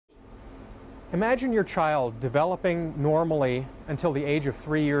Imagine your child developing normally until the age of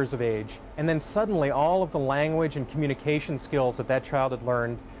 3 years of age, and then suddenly all of the language and communication skills that that child had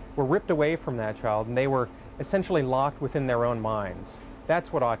learned were ripped away from that child, and they were essentially locked within their own minds.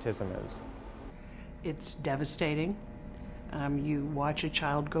 That's what autism is. It's devastating. You watch a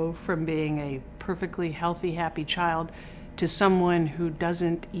child go from being a perfectly healthy, happy child to someone who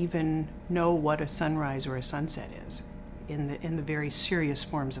doesn't even know what a sunrise or a sunset is, in the very serious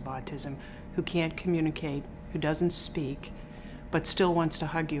forms of autism, who can't communicate, who doesn't speak, but still wants to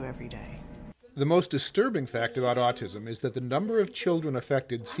hug you every day. The most disturbing fact about autism is that the number of children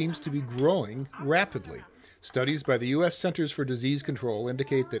affected seems to be growing rapidly. Studies by the U.S. Centers for Disease Control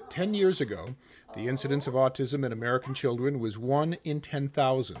indicate that 10 years ago, the incidence of autism in American children was 1 in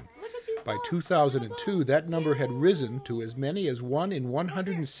 10,000. By 2002, that number had risen to as many as 1 in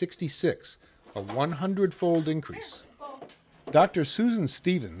 166, a 100-fold increase. Dr. Susan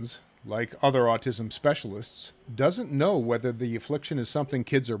Stevens, like other autism specialists, doesn't know whether the affliction is something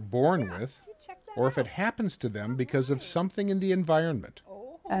kids are born with or if it happens to them because of something in the environment.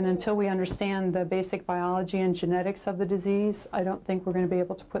 And until we understand the basic biology and genetics of the disease, I don't think we're going to be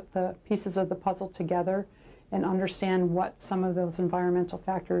able to put the pieces of the puzzle together and understand what some of those environmental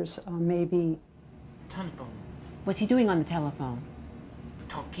factors may be. Telephone. What's he doing on the telephone?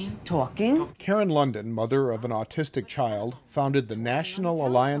 Talking. Karen London, mother of an autistic child, founded the National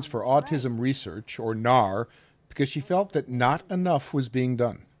Alliance for Autism Research, or NAR, because she felt that not enough was being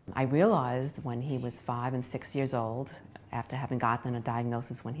done. I realized when he was 5 and 6 years old, after having gotten a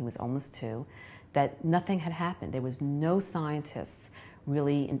diagnosis when he was almost 2, that nothing had happened. There was no scientists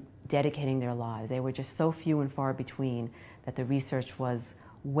really dedicating their lives. They were just so few and far between that the research was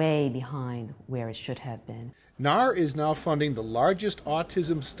way behind where it should have been. NAR is now funding the largest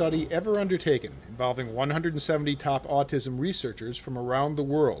autism study ever undertaken, involving 170 top autism researchers from around the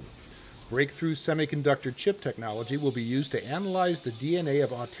world. Breakthrough semiconductor chip technology will be used to analyze the DNA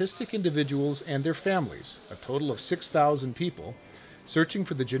of autistic individuals and their families, a total of 6,000 people, searching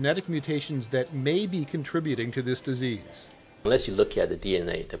for the genetic mutations that may be contributing to this disease. Unless you look at the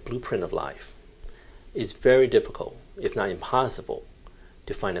DNA, the blueprint of life, it's very difficult, if not impossible,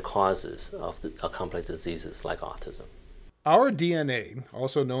 to find the causes of complex diseases like autism. Our DNA,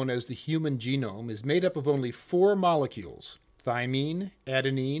 also known as the human genome, is made up of only 4 molecules: thymine,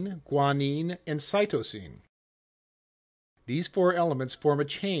 adenine, guanine, and cytosine. These 4 elements form a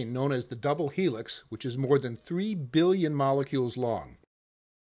chain known as the double helix, which is more than 3 billion molecules long.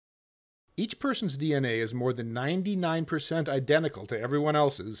 Each person's DNA is more than 99% identical to everyone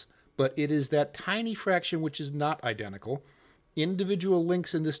else's, but it is that tiny fraction which is not identical, individual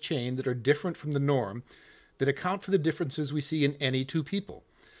links in this chain that are different from the norm, that account for the differences we see in any 2 people,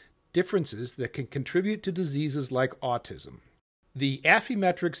 differences that can contribute to diseases like autism. The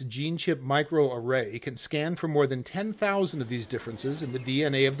Affymetrix gene chip microarray can scan for more than 10,000 of these differences in the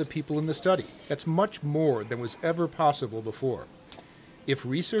DNA of the people in the study. That's much more than was ever possible before. If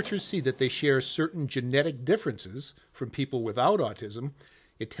researchers see that they share certain genetic differences from people without autism,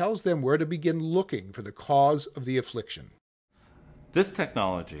 it tells them where to begin looking for the cause of the affliction. This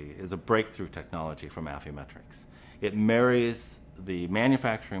technology is a breakthrough technology from Affymetrix. It marries the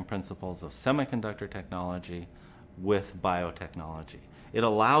manufacturing principles of semiconductor technology with biotechnology. It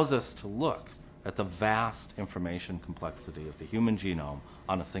allows us to look at the vast information complexity of the human genome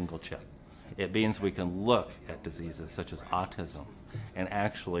on a single chip. It means we can look at diseases such as autism and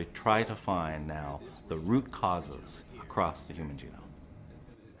actually try to find now the root causes across the human genome.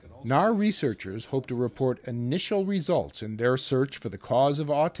 NAR researchers hope to report initial results in their search for the cause of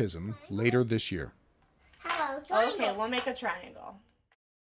autism later this year. Hello, triangle. Okay, we'll make a triangle.